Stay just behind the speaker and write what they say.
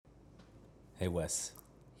Hey, Wes,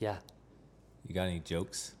 Yeah, you got any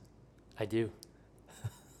jokes? I do.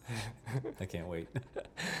 I can't wait.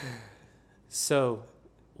 So,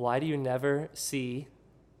 why do you never see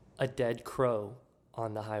a dead crow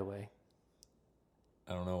on the highway?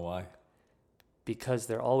 I don't know why. Because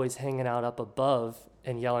they're always hanging out up above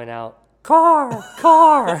and yelling out, "Car!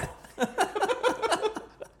 Car!"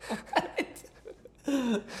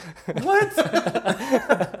 What?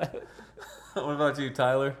 What about you,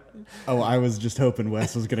 Tyler? Oh, I was just hoping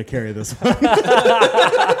Wes was going to carry this one.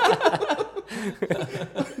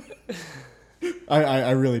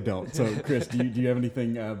 I really don't. So, Chris, do you have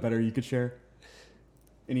anything better you could share?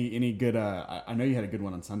 Any good? I know you had a good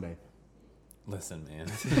one on Sunday. Listen,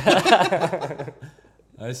 man.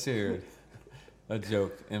 I shared a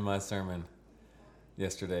joke in my sermon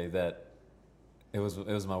yesterday that it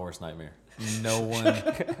was my worst nightmare. No one,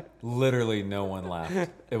 literally no one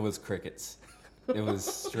laughed. It was crickets. It was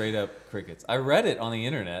straight up crickets. I read it on the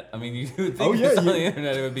internet. I mean, you would think it's on the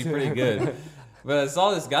internet it would be pretty good. But I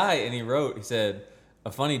saw this guy and he said,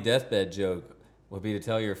 a funny deathbed joke would be to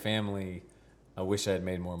tell your family, I wish I had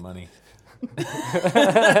made more money. Which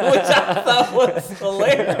I thought was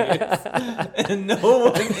hilarious. And no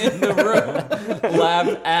one in the room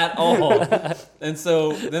laughed at all. And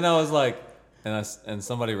so then I was like, and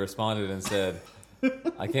somebody responded and said,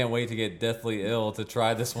 I can't wait to get deathly ill to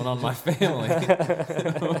try this one on my family.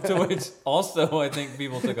 To which also I think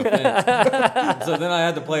people took offense. So then I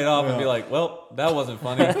had to play it off and be like, well, that wasn't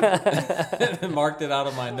funny. And marked it out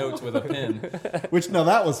of my notes with a pen. Which, now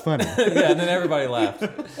that was funny. Yeah, and then everybody laughed.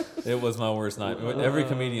 It was my worst nightmare. Every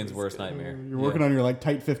comedian's worst nightmare. You're working on your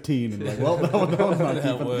tight 15 and well, that one's not That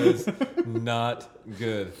keeping. was not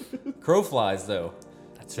good. Crow flies, though.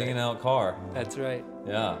 That's Singing right. out car. That's right.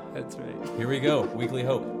 Yeah. That's right. Here we go. Weekly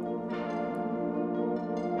Hope.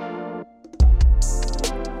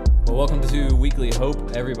 Well, welcome to Weekly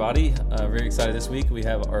Hope, everybody. Very excited this week. We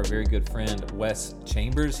have our very good friend Wes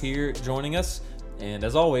Chambers here joining us. And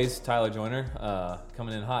as always, Tyler Joyner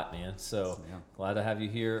coming in hot, man. So glad to have you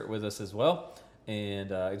here with us as well. And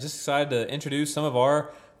just excited to introduce some of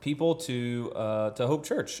our people to Hope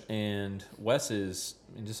Church. And Wes is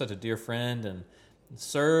just such a dear friend and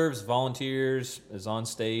serves, volunteers, is on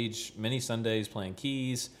stage many Sundays playing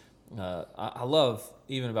keys. I love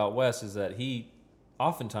even about Wes is that he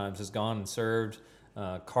oftentimes has gone and served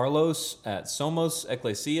Carlos at Somos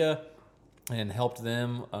Ecclesia and helped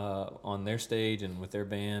them on their stage and with their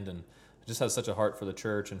band, and just has such a heart for the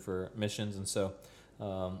church and for missions. And so,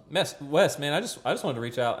 Wes, man, I just wanted to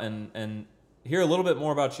reach out and hear a little bit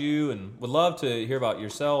more about you, and would love to hear about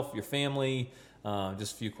yourself, your family.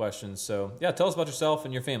 Just a few questions. So, yeah, tell us about yourself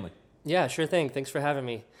and your family. Yeah, sure thing. Thanks for having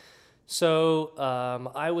me. So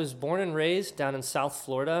I was born and raised down in South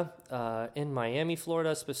Florida, in Miami,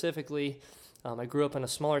 Florida specifically. I grew up in a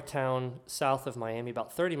smaller town south of Miami,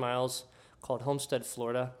 about 30 miles, called Homestead,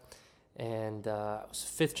 Florida. And I was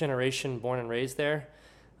fifth generation born and raised there.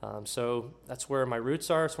 So that's where my roots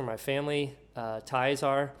are. It's where my family ties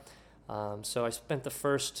are. So I spent the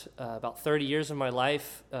first about 30 years of my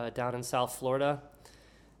life down in South Florida.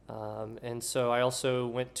 And so I also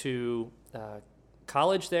went to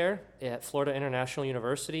college there at Florida International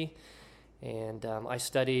University. And I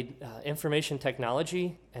studied information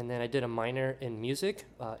technology, and then I did a minor in music,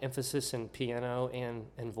 emphasis in piano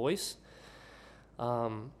and voice. I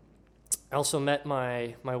also met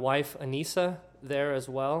my wife, Anissa, there as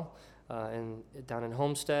well, down in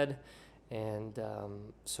Homestead. And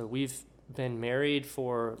so we've been married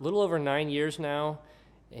for a little over 9 years now,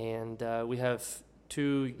 and we have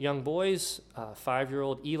two young boys,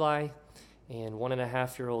 5-year-old Eli and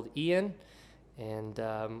 1.5-year-old Ian. And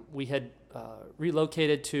we had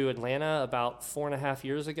relocated to Atlanta about 4.5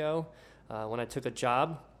 years ago when I took a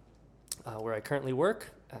job where I currently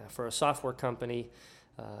work for a software company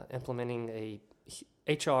implementing a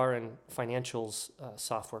HR and financials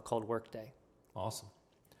software called Workday. Awesome.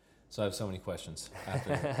 So I have so many questions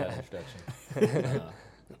after that introduction.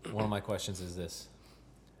 One of my questions is this.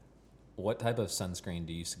 What type of sunscreen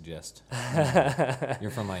do you suggest?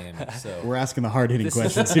 You're from Miami, so... We're asking the hard-hitting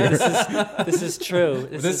questions here. This is true.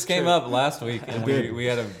 This came up last week, and we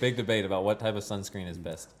had a big debate about what type of sunscreen is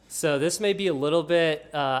best. So this may be a little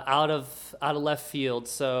bit out of left field.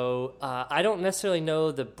 So I don't necessarily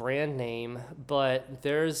know the brand name, but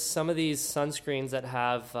there's some of these sunscreens that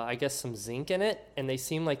have, I guess, some zinc in it, and they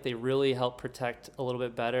seem like they really help protect a little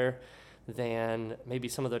bit better than maybe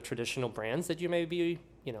some of the traditional brands that you may be,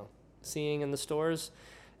 seeing in the stores.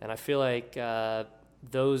 And I feel like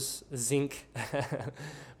those zinc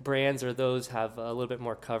brands or those have a little bit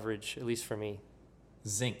more coverage, at least for me.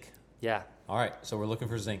 Zinc. Yeah. All right, so we're looking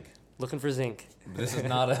for zinc. Looking for zinc. This is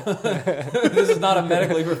not a this is not a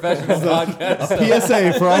medically professional podcast. A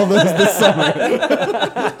PSA for all those this summer.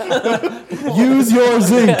 Use your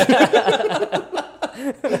zinc.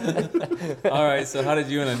 All right, so how did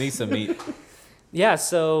you and Anissa meet? Yeah,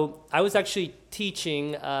 so I was actually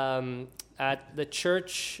teaching at the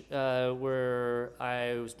church where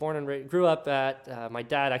I was born and grew up at. My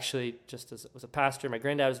dad actually was a pastor. My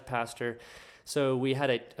granddad was a pastor. So we had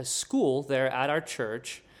a school there at our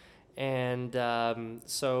church. And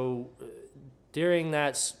so during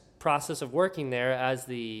that process of working there as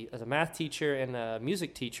a math teacher and a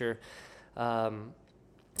music teacher, I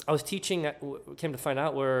was teaching, came to find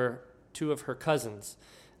out, were two of her cousins,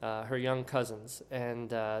 her young cousins. And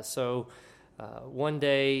so one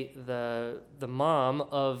day, the mom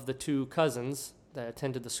of the two cousins that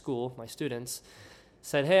attended the school, my students,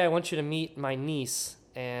 said, "Hey, I want you to meet my niece."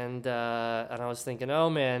 And I was thinking, oh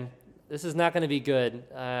man, this is not going to be good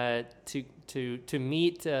to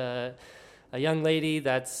meet a young lady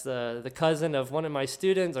that's the cousin of one of my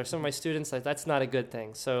students or some of my students. That's not a good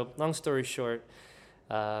thing. So long story short,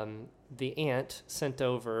 the aunt sent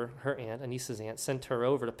over, her aunt, Anissa's aunt, sent her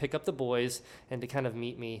over to pick up the boys and to kind of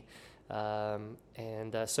meet me.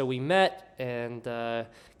 So we met and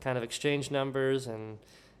kind of exchanged numbers and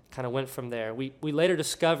kind of went from there. We later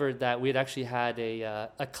discovered that we had actually had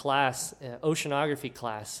a class, oceanography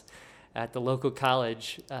class, at the local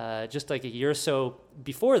college just like a year or so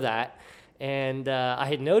before that. And I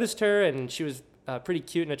had noticed her, and she was pretty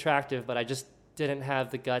cute and attractive, but I just didn't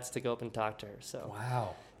have the guts to go up and talk to her. So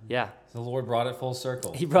Wow. Yeah. The Lord brought it full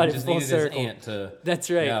circle. He brought You it just full needed circle. His aunt to, That's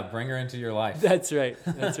right. yeah, bring her into your life. That's right.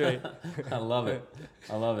 That's right. I love it.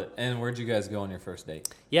 I love it. And where'd you guys go on your first date?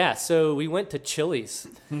 Yeah, so we went to Chili's.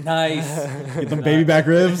 Nice. Get them baby back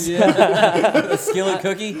ribs. A skillet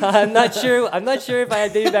cookie? I'm not sure if I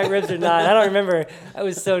had baby back ribs or not. I don't remember. I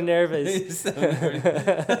was so nervous.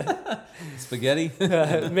 Spaghetti?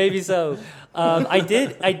 Maybe so. I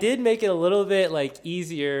did make it a little bit like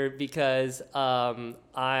easier because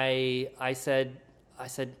I said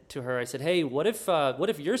to her, I said, "Hey, what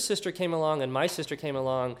if your sister came along and my sister came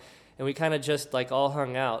along, and we kind of just like all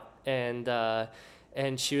hung out?" And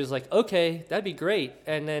she was like, "Okay, that'd be great."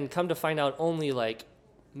 And then come to find out, only like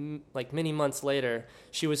many months later,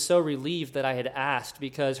 she was so relieved that I had asked,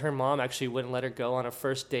 because her mom actually wouldn't let her go on a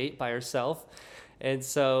first date by herself. And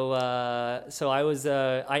so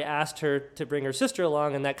I asked her to bring her sister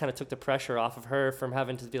along, and that kind of took the pressure off of her from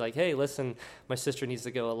having to be like, "Hey, listen, my sister needs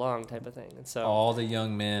to go along," type of thing. And so all the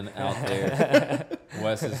young men out there,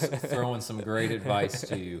 Wes is throwing some great advice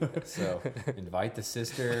to you. So invite the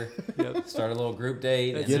sister, start a little group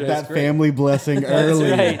date. That's and Get right. that family blessing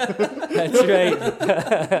early. That's right.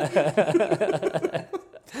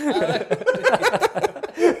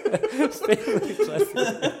 Family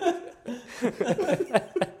blessing.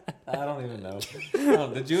 I don't even know.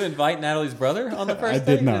 Oh, did you invite Natalie's brother on the first I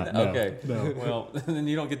date? did not, no, Okay. no. Well, then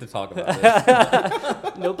you don't get to talk about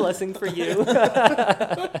this. No blessing for you.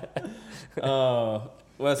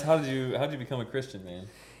 Wes, how did you become a Christian, man?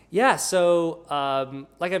 Yeah, so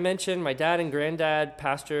like I mentioned, my dad and granddad,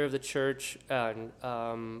 pastor of the church, and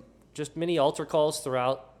just many altar calls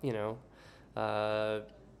throughout,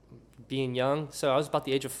 being young. So I was about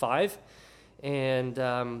the age of 5, and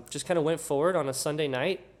just kind of went forward on a Sunday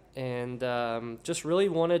night, and just really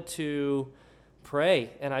wanted to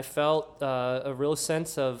pray. And I felt a real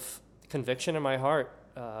sense of conviction in my heart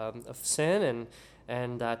of sin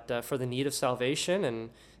and that for the need of salvation, and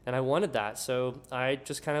I wanted that. So I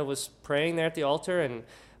just kind of was praying there at the altar, and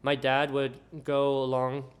my dad would go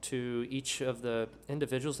along to each of the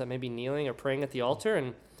individuals that may be kneeling or praying at the altar,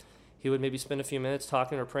 and he would maybe spend a few minutes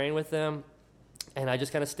talking or praying with them. And I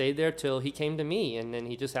just kind of stayed there till he came to me, and then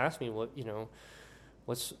he just asked me,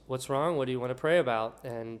 what's wrong? What do you want to pray about?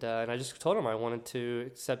 And I just told him I wanted to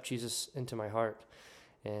accept Jesus into my heart.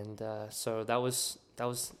 And so that was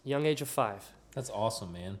young age of 5. That's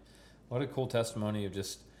awesome, man. What a cool testimony of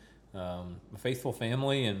just a faithful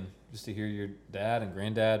family, and just to hear your dad and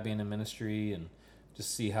granddad being in ministry, and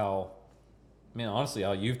just see how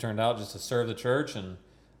you've turned out just to serve the church and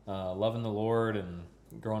loving the Lord, and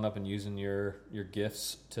growing up and using your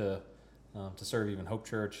gifts to serve even Hope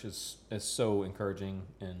Church is so encouraging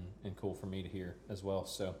and cool for me to hear as well.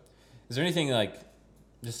 So is there anything like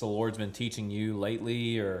just the Lord's been teaching you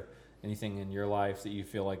lately, or anything in your life that you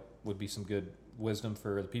feel like would be some good wisdom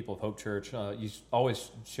for the people of Hope Church? You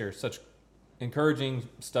always share such encouraging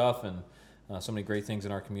stuff and so many great things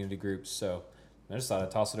in our community groups. So I just thought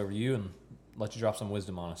I'd toss it over to you and let you drop some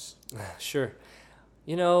wisdom on us. Sure.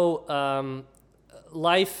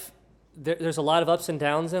 Life, there's a lot of ups and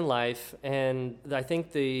downs in life, and I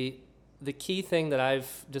think the the key thing that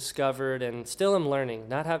I've discovered and still am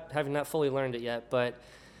learning, having not fully learned it yet, but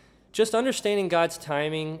just understanding God's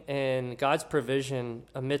timing and God's provision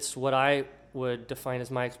amidst what I would define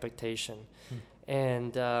as my expectation.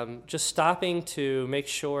 And just stopping to make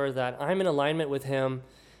sure that I'm in alignment with Him,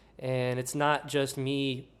 and it's not just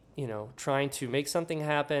me, trying to make something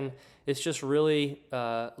happen. It's just really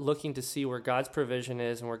looking to see where God's provision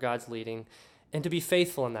is and where God's leading, and to be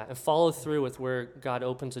faithful in that and follow through with where God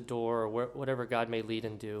opens a door or whatever God may lead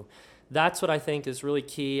and do. That's what I think is really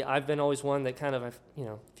key. I've been always one that kind of, if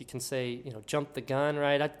you can say, jump the gun,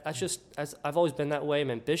 right? I've always been that way.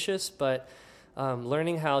 I'm ambitious, but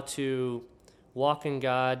learning how to walk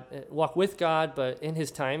with God, but in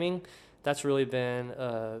His timing, that's really been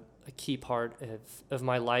a key part of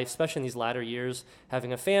my life, especially in these latter years,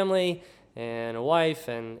 having a family and a wife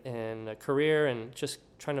and a career, and just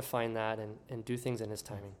trying to find that and do things in His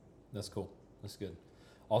timing. That's cool. That's good.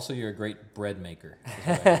 Also, you're a great bread maker.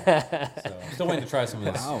 So I'm still waiting to try some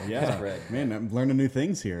of this. Wow, yeah. This bread. Man, I'm learning new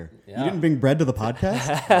things here. Yeah. You didn't bring bread to the podcast?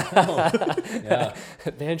 Yeah.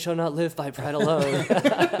 Man shall not live by bread alone.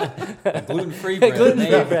 Gluten-free bread.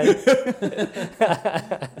 Gluten-free bread.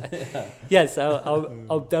 Yes,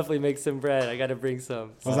 I'll definitely make some bread. I got to bring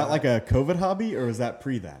some. Was that like a COVID hobby, or was that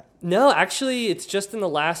pre that? No, actually, it's just in the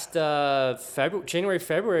last January,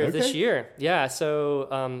 February of this Okay. year. Yeah,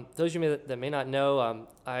 so those of you that may not know,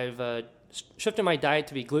 I've shifted my diet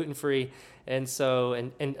to be gluten-free, and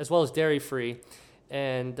as well as dairy-free,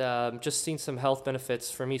 and just seen some health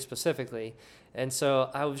benefits for me specifically. And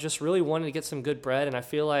so I was just really wanting to get some good bread, and I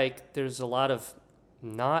feel like there's a lot of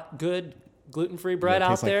not good gluten-free bread It out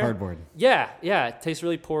tastes there. like cardboard. Yeah, it tastes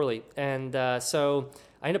really poorly. And so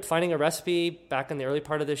I ended up finding a recipe back in the early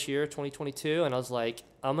part of this year, 2022, and I was like,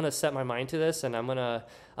 I'm going to set my mind to this, and I'm going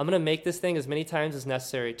to make this thing as many times as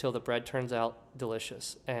necessary till the bread turns out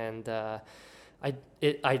delicious. And I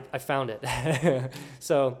found it.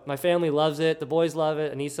 So my family loves it. The boys love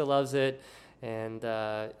it. Anissa loves it. And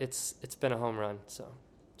it's been a home run. So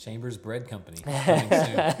Chambers Bread Company. Coming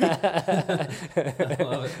soon. I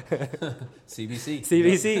love it.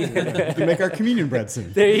 CBC. You can make our communion bread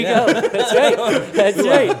soon. There you go. That's right. That's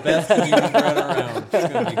right. Best communion bread around.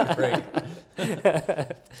 It's going to be great.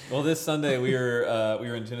 Well, this Sunday we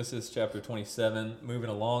were in Genesis chapter 27, moving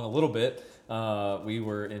along a little bit. We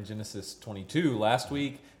were in Genesis 22 last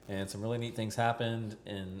week, and some really neat things happened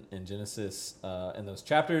in Genesis in those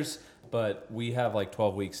chapters. But we have like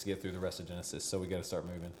 12 weeks to get through the rest of Genesis, so we got to start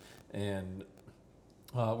moving. And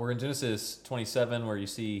we're in Genesis 27, where you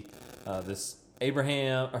see this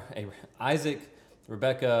Isaac,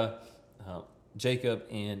 Rebekah, Jacob,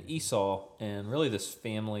 and Esau, and really this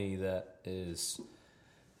family that is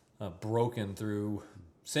broken through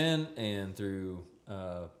sin and through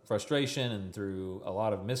frustration and through a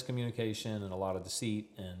lot of miscommunication and a lot of deceit,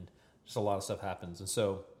 and just a lot of stuff happens. And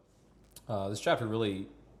so this chapter really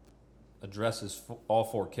addresses all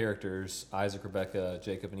four characters: Isaac, Rebekah,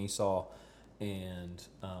 Jacob, and Esau, and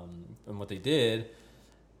what they did.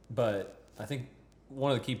 But I think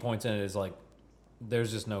one of the key points in it is like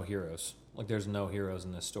there's just no heroes. Like there's no heroes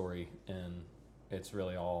in this story, and it's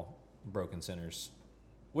really all broken sinners,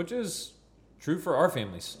 which is true for our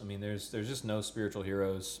families. I mean, there's just no spiritual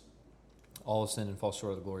heroes. All have sinned and fall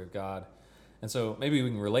short of the glory of God. And so maybe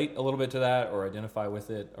we can relate a little bit to that or identify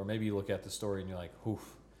with it, or maybe you look at the story and you're like,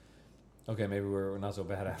 oof, okay, maybe we're not so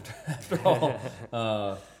bad after all.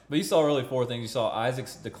 But you saw really four things. You saw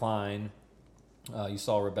Isaac's decline. You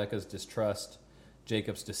saw Rebekah's distrust,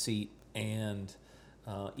 Jacob's deceit, and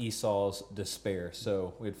Esau's despair.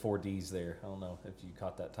 So we had 4 Ds there. I don't know if you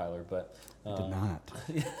caught that, Tyler, but Did not.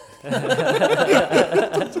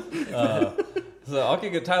 So I'll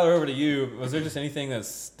kick it, Tyler, over to you. Was there just anything that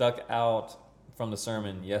stuck out from the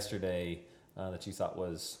sermon yesterday that you thought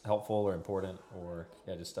was helpful or important, or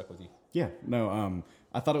just stuck with you? Yeah, no,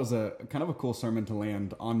 I thought it was a kind of a cool sermon to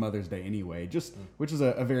land on Mother's Day anyway, which is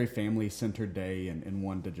a very family-centered day, and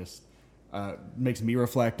one to just makes me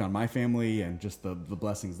reflect on my family and just the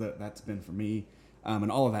blessings that's been for me,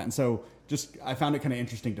 and all of that. And so I found it kind of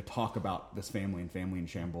interesting to talk about this family in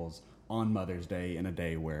shambles on Mother's Day, in a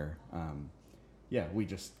day where, we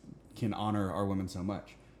just can honor our women so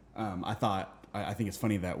much. I think it's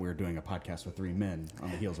funny that we're doing a podcast with 3 men on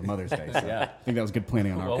the heels of Mother's Day. So Yeah. I think that was good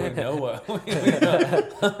planning on our part. We know what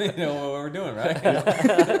we're doing,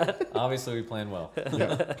 right? Obviously, we plan well.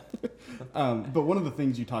 Yeah. But one of the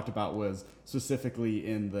things you talked about was specifically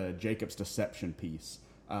in the Jacob's deception piece,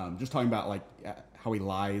 just talking about like how he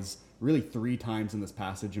lies really 3 times in this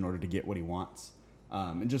passage in order to get what he wants,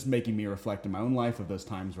 and just making me reflect in my own life of those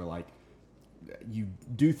times where like you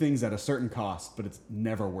do things at a certain cost, but it's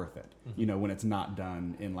never worth it. When it's not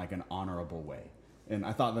done in like an honorable way. And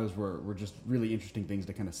I thought those were just really interesting things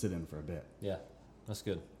to kind of sit in for a bit. Yeah, that's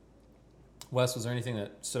good. Wes, was there anything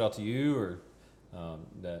that stood out to you or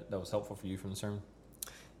that was helpful for you from the sermon?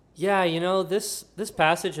 Yeah, this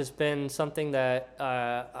passage has been something that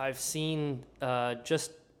I've seen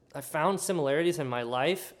I found similarities in my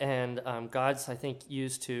life, and God's, I think,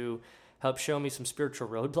 used to help show me some spiritual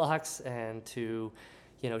roadblocks and to,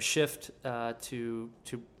 shift to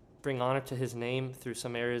bring honor to His name through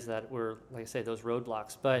some areas that were, like I say, those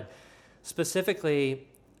roadblocks. But specifically,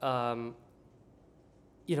 having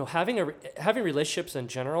relationships in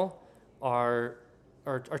general are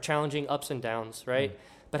challenging ups and downs, right?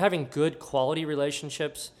 But having good quality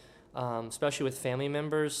relationships, especially with family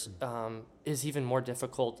members, is even more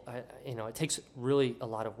difficult. It takes really a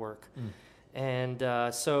lot of work. And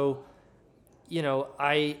so,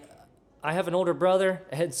 I have an older brother,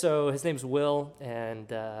 and so his name's Will,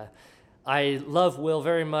 and I love Will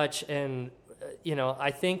very much. And,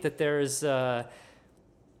 I think that there's a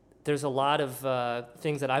lot of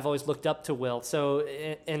things that I've always looked up to Will. So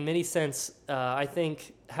in many sense, I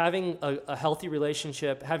think having a healthy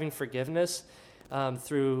relationship, having forgiveness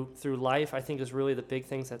through life, I think is really the big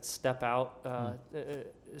things that stand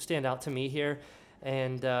out to me here.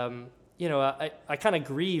 And, I kind of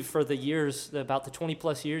grieve for the years, about the 20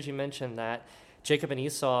 plus years you mentioned that Jacob and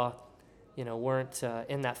Esau, weren't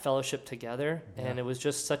in that fellowship together. Yeah. And it was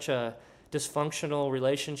just such a dysfunctional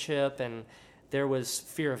relationship, and there was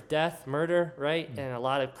fear of death, murder, right? And a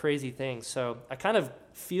lot of crazy things. So I kind of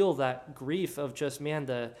feel that grief of just, man,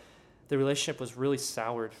 the relationship was really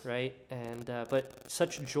soured, right? And but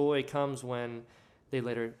such joy comes when they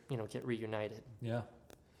later, get reunited. Yeah.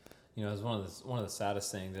 It's one of the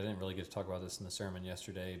saddest things. I didn't really get to talk about this in the sermon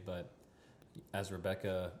yesterday, but as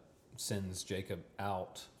Rebekah sends Jacob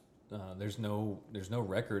out, there's no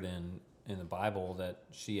record in the Bible that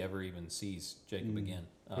she ever even sees Jacob again.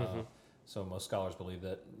 So most scholars believe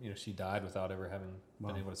that she died without ever having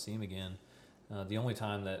been able to see him again. The only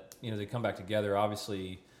time that they come back together,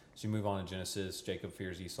 obviously, as you move on in Genesis, Jacob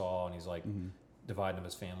fears Esau, and he's like dividing up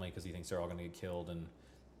his family because he thinks they're all going to get killed. And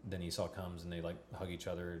then Esau comes and they like hug each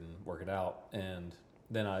other and work it out. And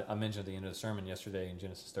then I mentioned at the end of the sermon yesterday in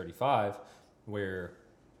Genesis 35, where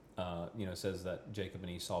it says that Jacob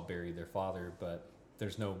and Esau buried their father, but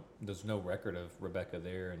there's no record of Rebekah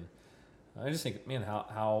there. And I just think, man,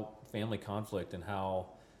 how family conflict and how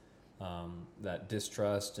that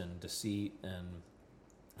distrust and deceit and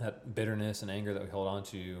that bitterness and anger that we hold on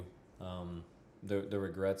to, the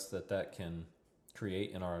regrets that can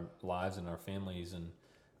create in our lives and our families. And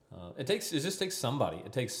it just takes somebody.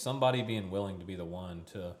 It takes somebody being willing to be the one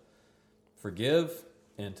to forgive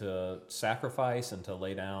and to sacrifice and to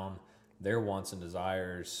lay down their wants and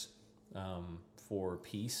desires for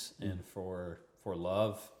peace and for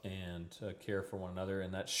love and to care for one another.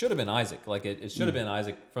 And that should have been Isaac. Like it should have been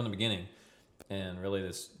Isaac from the beginning. And really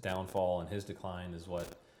this downfall and his decline is what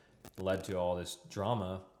led to all this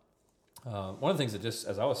drama. One of the things that just,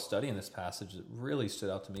 as I was studying this passage, that really stood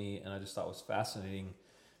out to me and I just thought was fascinating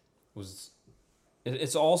was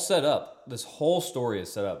it's all set up. This whole story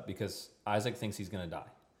is set up because Isaac thinks he's going to die.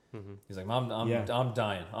 He's like, I'm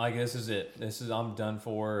dying. Like, this is it. I'm done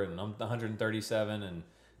for, and I'm 137, and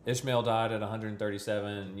Ishmael died at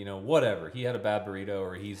 137, whatever. He had a bad burrito,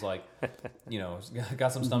 or he's like,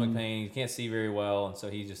 got some stomach pain. He can't see very well, and so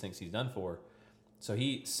he just thinks he's done for. So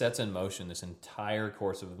he sets in motion this entire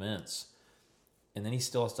course of events, and then he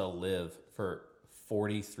still has to live for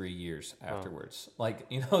 43 years afterwards. Like,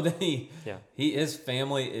 then his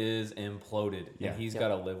family is imploded, and he's got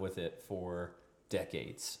to live with it for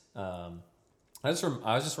decades. I was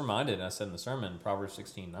just reminded, and I said in the sermon, Proverbs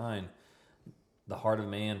 16:9, the heart of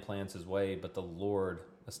man plans his way, but the Lord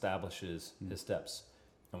establishes his steps.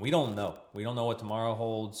 And we don't know. We don't know what tomorrow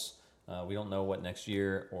holds. We don't know what next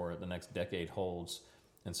year or the next decade holds.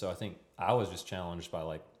 And so I think I was just challenged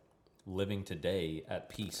by living today at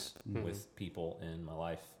peace with people in my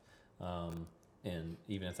life. And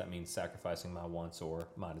even if that means sacrificing my wants or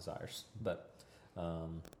my desires. But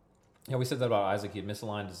we said that about Isaac. He had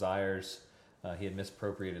misaligned desires. He had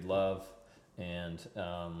misappropriated love. And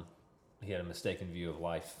he had a mistaken view of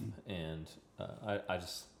life. And I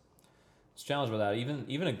just was challenged by that.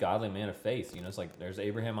 Even a godly man of faith, it's like there's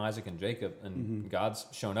Abraham, Isaac, and Jacob. And God's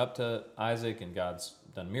shown up to Isaac, and God's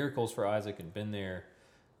done miracles for Isaac and been there.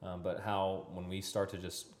 But how when we start to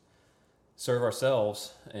just serve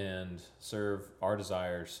ourselves and serve our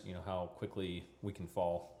desires, how quickly we can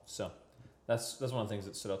fall. So that's one of the things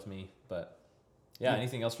that stood out to me. But Yeah.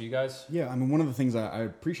 Anything else for you guys? Yeah, I mean, one of the things I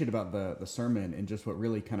appreciate about the sermon and just what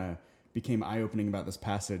really kind of became eye-opening about this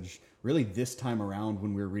passage, really this time around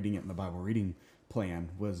when we were reading it in the Bible reading plan,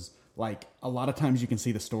 was like a lot of times you can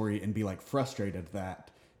see the story and be like frustrated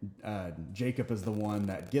that Jacob is the one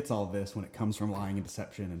that gets all this when it comes from lying and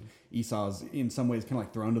deception, and Esau's in some ways kind of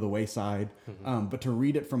like thrown to the wayside. But to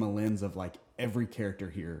read it from a lens of like every character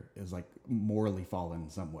here is like morally fallen in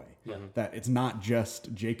some way. That it's not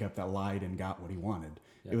just Jacob that lied and got what he wanted.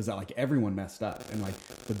 It was that like everyone messed up, and like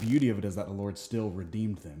the beauty of it is that the Lord still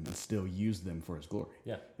redeemed them and still used them for His glory.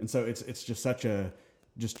 Yeah. And so it's just such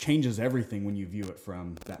just changes everything when you view it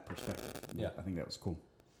from that perspective. Yeah. I think that was cool.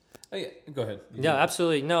 Oh, yeah. Go ahead. Yeah,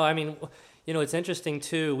 absolutely. No, I mean, it's interesting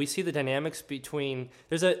too. We see the dynamics between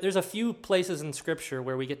there's a few places in Scripture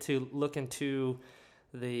where we get to look into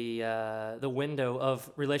the window of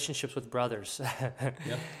relationships with brothers.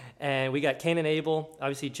 Yep. And we got Cain and Abel.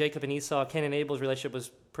 Obviously, Jacob and Esau. Cain and Abel's relationship was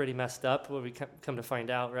pretty messed up. What we come to find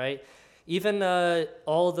out, right? Even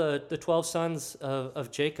all the 12 sons of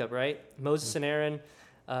Jacob, right? Moses and Aaron.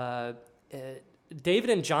 David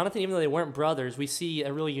and Jonathan, even though they weren't brothers, we see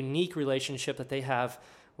a really unique relationship that they have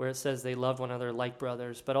where it says they love one another like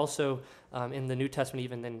brothers, but also in the New Testament,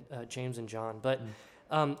 even then James and John. But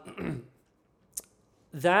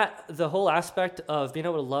that the whole aspect of being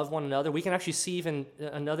able to love one another, we can actually see even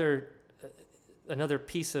another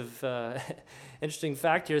piece of interesting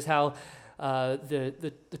fact here is how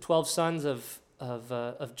the 12 sons of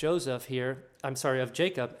Joseph here, of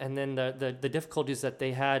Jacob, and then the difficulties that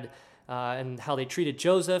they had and how they treated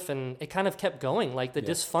Joseph, and it kind of kept going, like the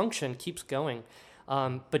dysfunction keeps going.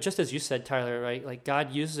 But just as you said, Tyler, right, like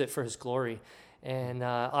God uses it for His glory. And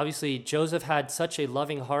obviously Joseph had such a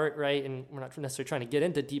loving heart, right? And we're not necessarily trying to get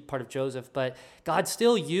into deep part of Joseph, but God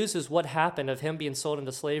still uses what happened of him being sold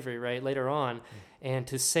into slavery, right, later on, and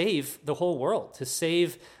to save the whole world, to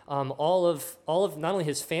save all of not only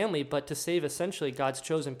his family, but to save essentially God's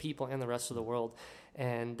chosen people and the rest of the world.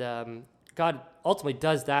 And God ultimately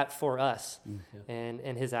does that for us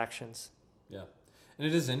and His actions. Yeah, and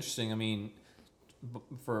it is interesting. I mean,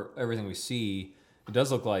 for everything we see, it does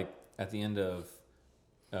look like at the end of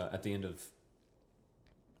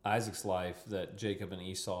Isaac's life that Jacob and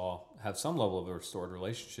Esau have some level of a restored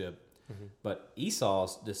relationship. But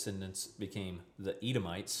Esau's descendants became the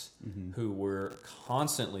Edomites, who were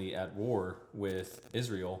constantly at war with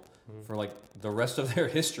Israel for like the rest of their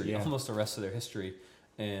history, almost the rest of their history.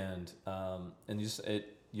 And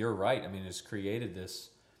you're right. I mean, it's created this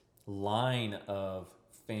line of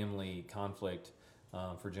family conflict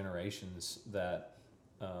for generations that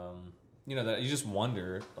that you just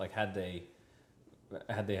wonder, like, had they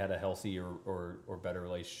had a healthy or better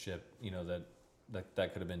relationship,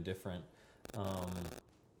 that could have been different. I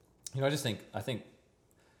think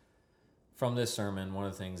from this sermon, one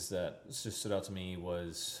of the things that just stood out to me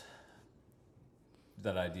was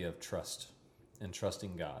that idea of trust and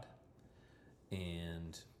trusting God.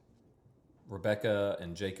 And Rebecca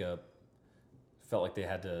and Jacob felt like they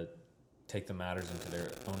had to take the matters into their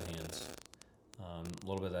own hands. A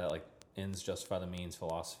little bit of that, like, ends justify the means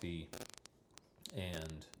philosophy.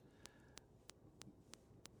 And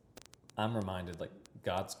I'm reminded, like,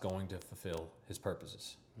 God's going to fulfill His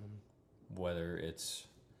purposes, whether it's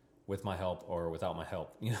with my help or without my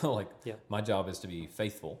help. My job is to be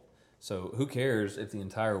faithful. So who cares if the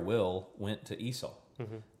entire will went to Esau?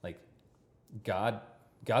 Like,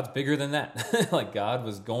 God's bigger than that. Like, God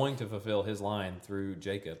was going to fulfill His line through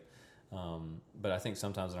Jacob. But I think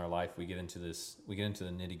sometimes in our life we get into the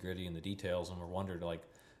nitty gritty and the details, and we're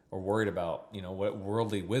worried about, what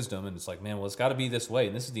worldly wisdom, and it's like, man, well, it's got to be this way,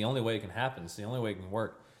 and this is the only way it can happen. It's the only way it can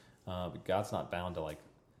work. But God's not bound to, like,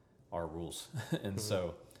 our rules. And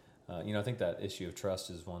so, I think that issue of trust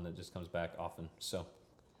is one that just comes back often. So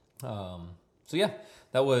yeah,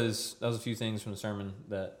 that was a few things from the sermon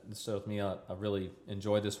that stood with me. I really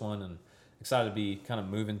enjoyed this one, and excited to be kind of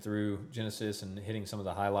moving through Genesis and hitting some of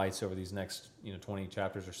the highlights over these next 20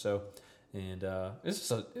 chapters or so. And it was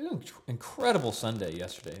just an incredible Sunday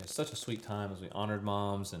yesterday. It was such a sweet time as we honored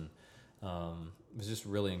moms, and was just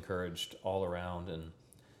really encouraged all around. And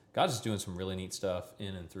God's just doing some really neat stuff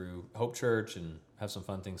in and through Hope Church, and have some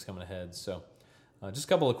fun things coming ahead. So just a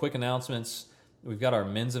couple of quick announcements. We've got our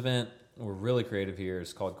men's event. We're really creative here.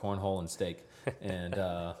 It's called Cornhole and Steak. And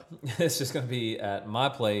it's just going to be at my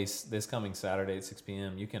place this coming Saturday at 6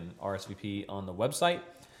 p.m. You can RSVP on the website,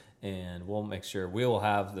 and we'll make sure we will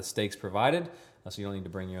have the steaks provided, so you don't need to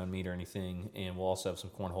bring your own meat or anything. And we'll also have some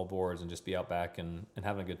cornhole boards and just be out back and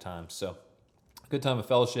having a good time. So good time of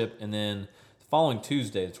fellowship. And then the following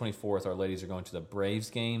Tuesday, the 24th, our ladies are going to the Braves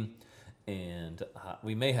game. and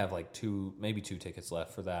we may have like maybe two tickets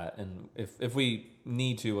left for that. And if we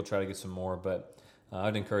need to, we'll try to get some more. But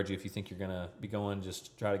I'd encourage you, if you think you're going to be going,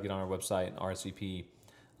 just try to get on our website and RSVP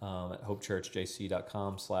at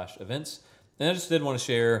hopechurchjc.com/events. And I just did want to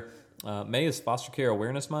share, May is Foster Care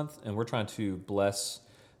Awareness Month, and we're trying to bless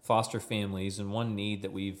foster families. And one need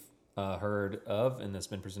that we've heard of and that's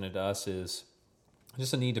been presented to us is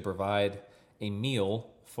just a need to provide a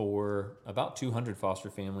meal for about 200 foster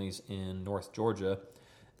families in North Georgia.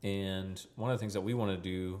 And one of the things that we want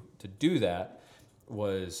to do that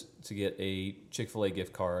was to get a Chick-fil-A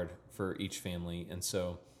gift card for each family. And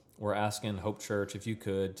so we're asking Hope Church, if you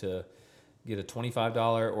could, to get a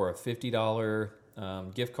 $25 or a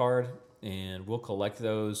 $50 gift card, and we'll collect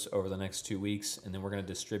those over the next 2 weeks, and then we're going to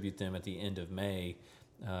distribute them at the end of May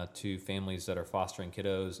to families that are fostering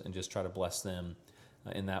kiddos and just try to bless them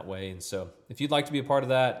in that way. And so if you'd like to be a part of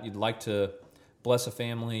that, you'd like to bless a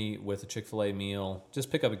family with a Chick-fil-A meal, just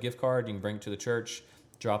pick up a gift card. You can bring it to the church,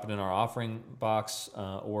 drop it in our offering box,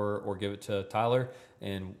 or give it to Tyler,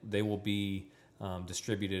 and they will be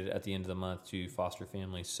distributed at the end of the month to foster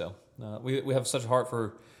families. So we have such a heart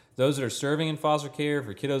for those that are serving in foster care,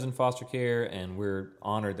 for kiddos in foster care, and we're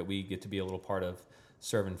honored that we get to be a little part of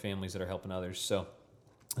serving families that are helping others. So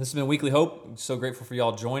this has been Weekly Hope. I'm so grateful for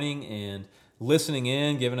y'all joining and listening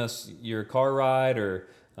in, giving us your car ride or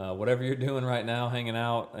whatever you're doing right now, hanging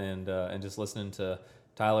out and just listening to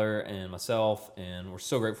Tyler and myself. And we're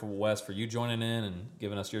so grateful, Wes, for you joining in and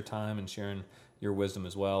giving us your time and sharing your wisdom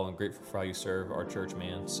as well, and grateful for how you serve our church,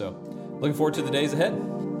 man. So looking forward to the days ahead.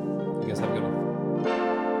 You guys have a good one.